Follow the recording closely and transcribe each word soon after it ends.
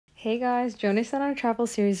Hey guys, join us on our travel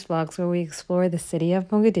series vlogs where we explore the city of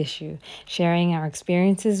Mogadishu, sharing our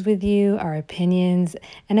experiences with you, our opinions,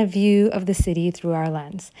 and a view of the city through our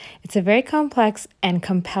lens. It's a very complex and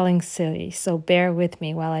compelling city, so bear with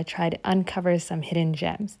me while I try to uncover some hidden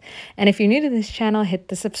gems. And if you're new to this channel, hit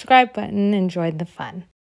the subscribe button and join the fun.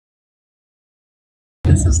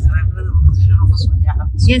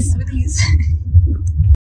 Yes, please.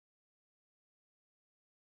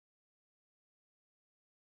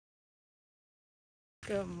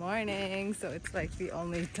 Good morning. So it's like the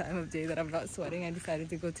only time of day that I'm not sweating. I decided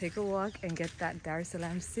to go take a walk and get that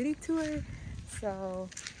Daarusalaam City tour. So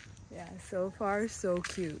yeah, so far so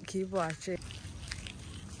cute. Keep watching.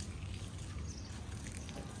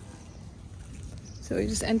 So we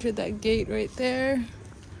just entered that gate right there.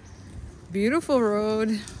 Beautiful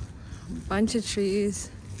road, bunch of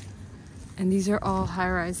trees, and these are all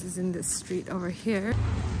high-rises in this street over here.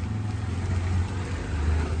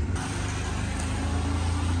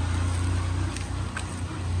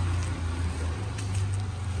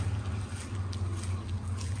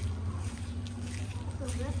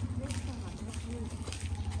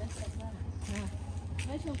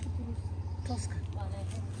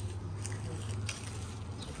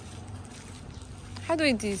 How do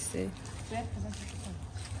we do this?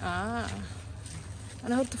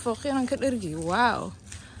 أنا هو اتفاقيا أنا كده wow.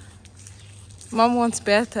 Mom wants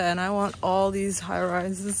beta and I want all these high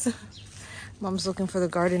rises. Mom's looking for the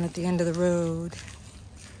garden at the end of the road.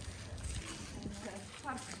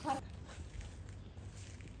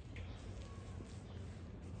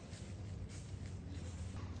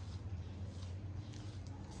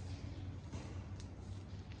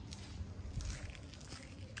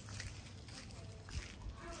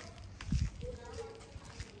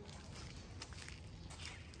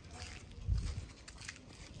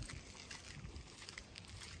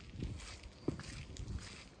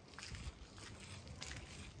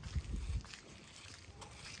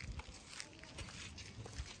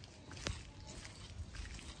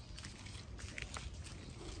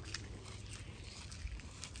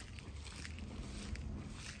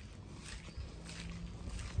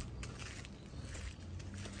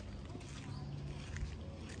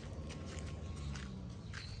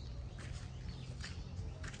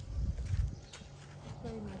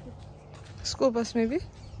 School bus maybe?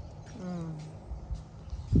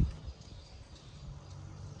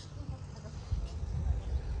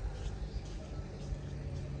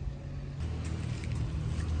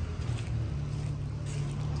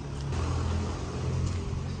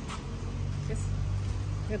 Yes.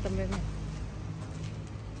 Yo también.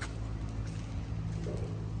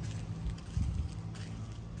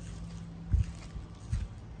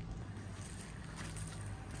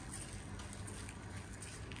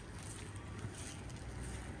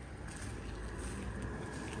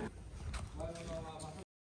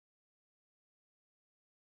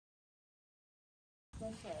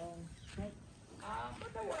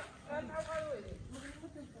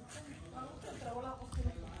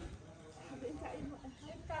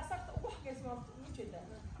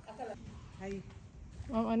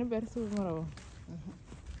 أنا برسول مرة.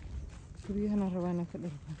 كريه أنا روانا كده.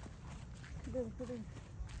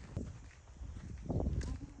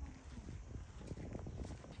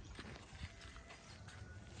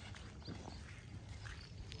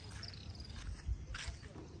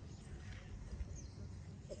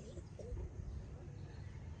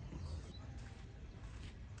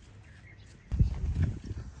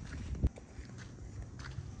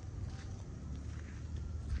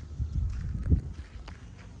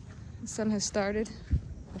 The sun has started.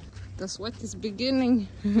 The sweat is beginning.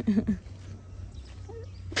 I'm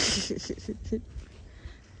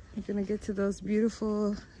gonna get to those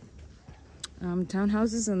beautiful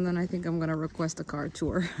townhouses and then I think I'm gonna request a car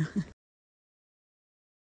tour.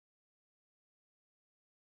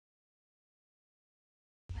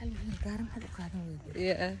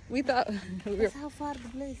 Yeah, we thought That's how far the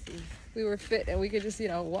place is. we were fit and we could just, you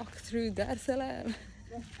know, walk through Daarsulaam.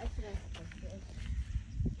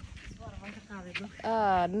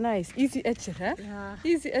 Ah, nice. Easy etcher, huh? Yeah.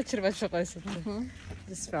 Easy etcher.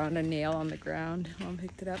 Just found a nail on the ground. Mom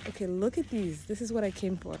picked it up. Okay, look at these. This is what I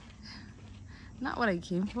came for. Not what I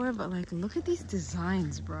came for, but like, look at these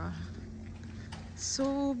designs, bro.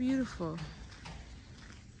 So beautiful.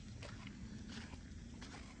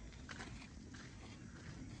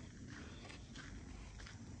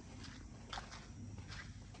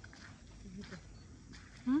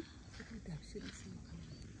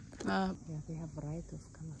 Yeah, they have variety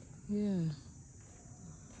of colors. Yeah.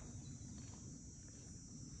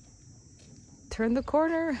 Turned the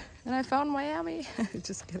corner and I found Miami.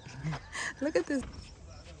 Just kidding. Look at this.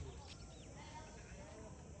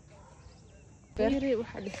 Beeri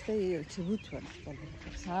waxaa dhistay Jabuuti waa dhistay.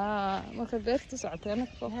 Marka beerta socotay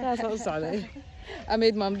anaka qofkaas u socday. I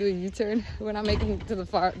made mom do a U-turn. We're not making it to the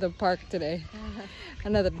park today.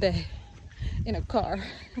 Another day in a car.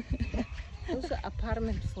 Those are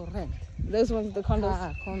apartments for rent. Those ones, the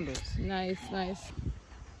condos. Condos. Nice, nice.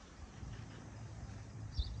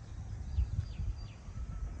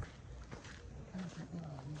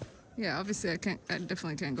 Yeah, obviously I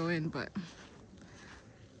definitely can't go in, but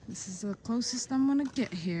this is the closest I'm gonna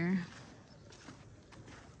get here.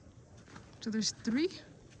 So there's 3?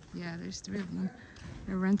 Yeah, there's 3 of them.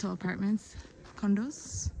 They're rental apartments,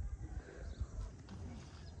 condos.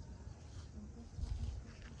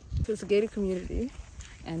 So it's a gated community,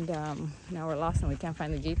 and now we're lost and we can't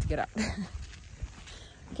find the gate to get out.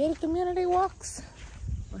 Gated community walks.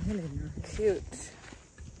 Cute.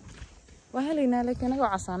 وهلينا لكن أنا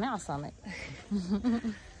عصامي.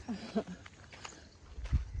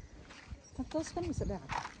 Toscan is there.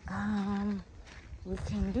 We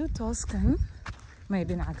can do Toscan.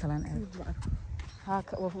 Maybe not Kalan.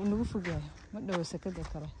 Haka ونوفق ما دو سكت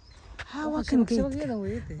كله. How can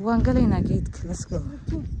gate? وانقلينا gate. Let's go.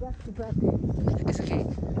 It's okay.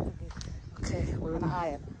 Okay, we're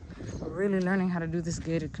really learning how to do this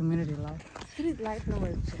gated community life. Street light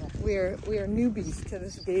nowhere. We are newbies to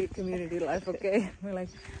this gated community life, okay? We're like,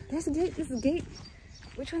 there's a gate, this is a gate.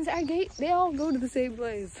 Which one's our gate? They all go to the same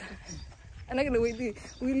place. I'm not gonna wait.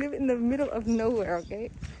 We live in the middle of nowhere,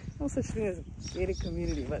 okay? No such thing as a gated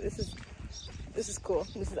community, but this is cool.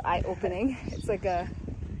 This is eye-opening. It's like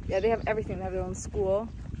they have everything. They have their own school.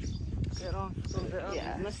 Their own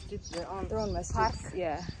masjid, their own masjid. Park.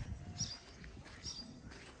 Yeah.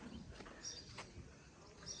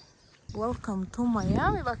 Welcome to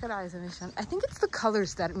Miami. I think it's the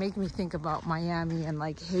colors that make me think about Miami and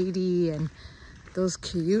like Haiti and those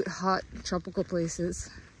cute, hot, tropical places.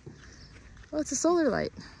 Oh, it's a solar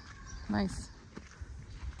light. Nice.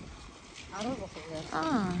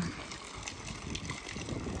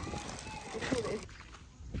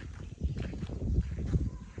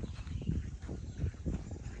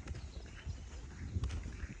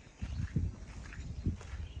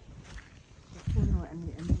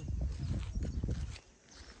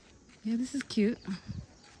 Yeah, this is cute.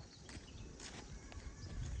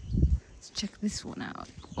 Let's check this one out.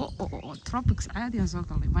 Oh, tropics عادي نزوق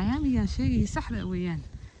Miami يا شيء سحلة ويان.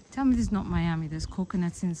 Tell me this is not Miami. There's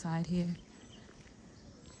coconuts inside here.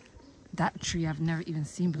 That tree I've never even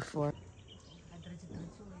seen before.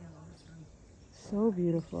 So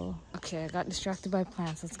beautiful. Okay, I got distracted by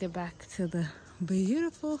plants. Let's get back to the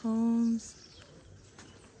beautiful homes.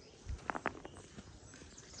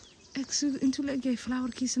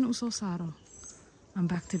 I'm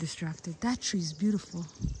back to distracted. That tree is beautiful.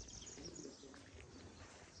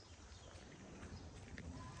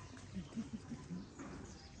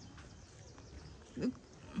 Look.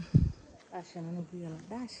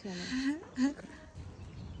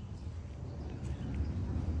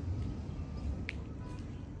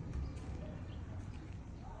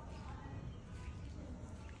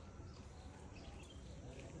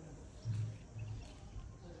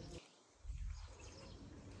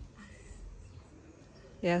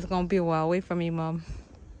 Yeah, it's gonna be a while. Wait for me, Mom.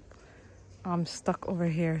 I'm stuck over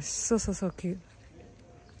here. So cute.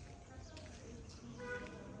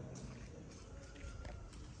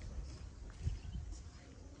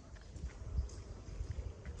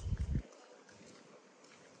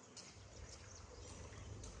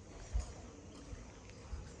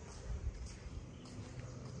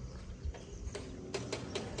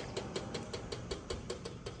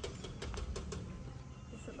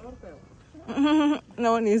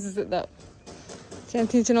 No one uses it though. Can't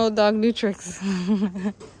teach an old dog new tricks.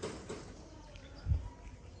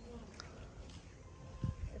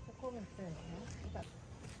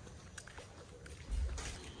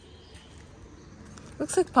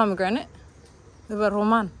 Looks like pomegranate. The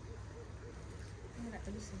Roman.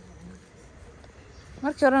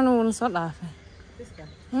 Markii hore wuu soo dhaafay.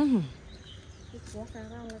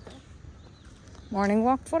 Morning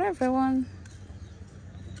walk for everyone.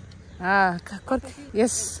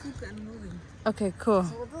 Yes. Okay, cool.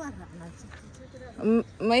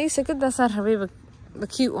 My second that's the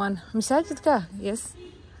cute one. Masajidka, yes.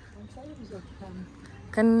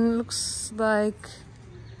 Can looks like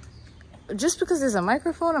just because there's a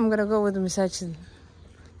microphone, I'm gonna go with the masajid.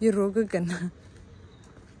 You're good.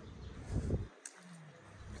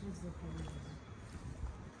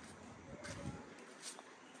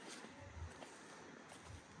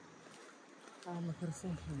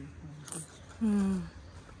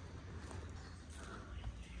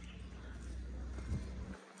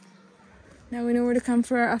 Now we know where to come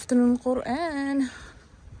for our afternoon Quran.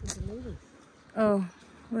 Oh,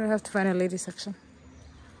 we'll have to find a ladies section.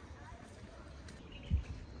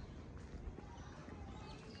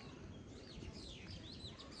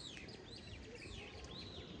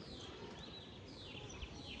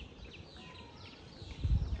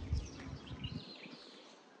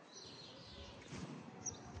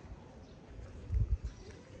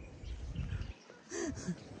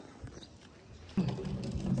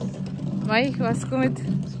 Mike,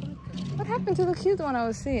 what happened to the cute one I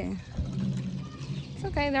was seeing? It's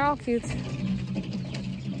okay, they're all cute.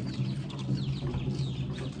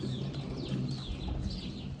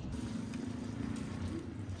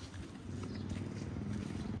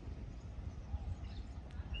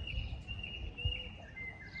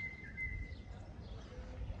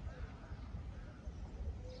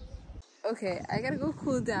 Okay, I gotta go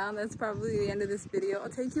cool down. That's probably the end of this video. I'll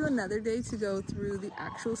take you another day to go through the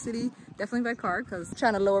actual city, definitely by car, because I'm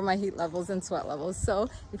trying to lower my heat levels and sweat levels. So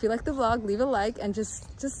if you like the vlog, leave a like, and just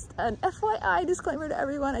an FYI disclaimer to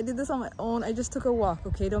everyone, I did this on my own. I just took a walk,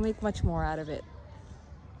 okay? Don't make much more out of it.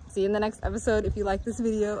 See you in the next episode. If you like this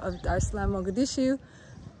video of Daarusalaam Mogadishu,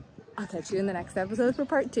 I'll catch you in the next episode for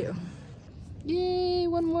part 2. Yay,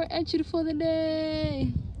 one more entry for the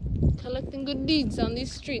day. Collecting good deeds on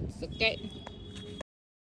these streets, okay?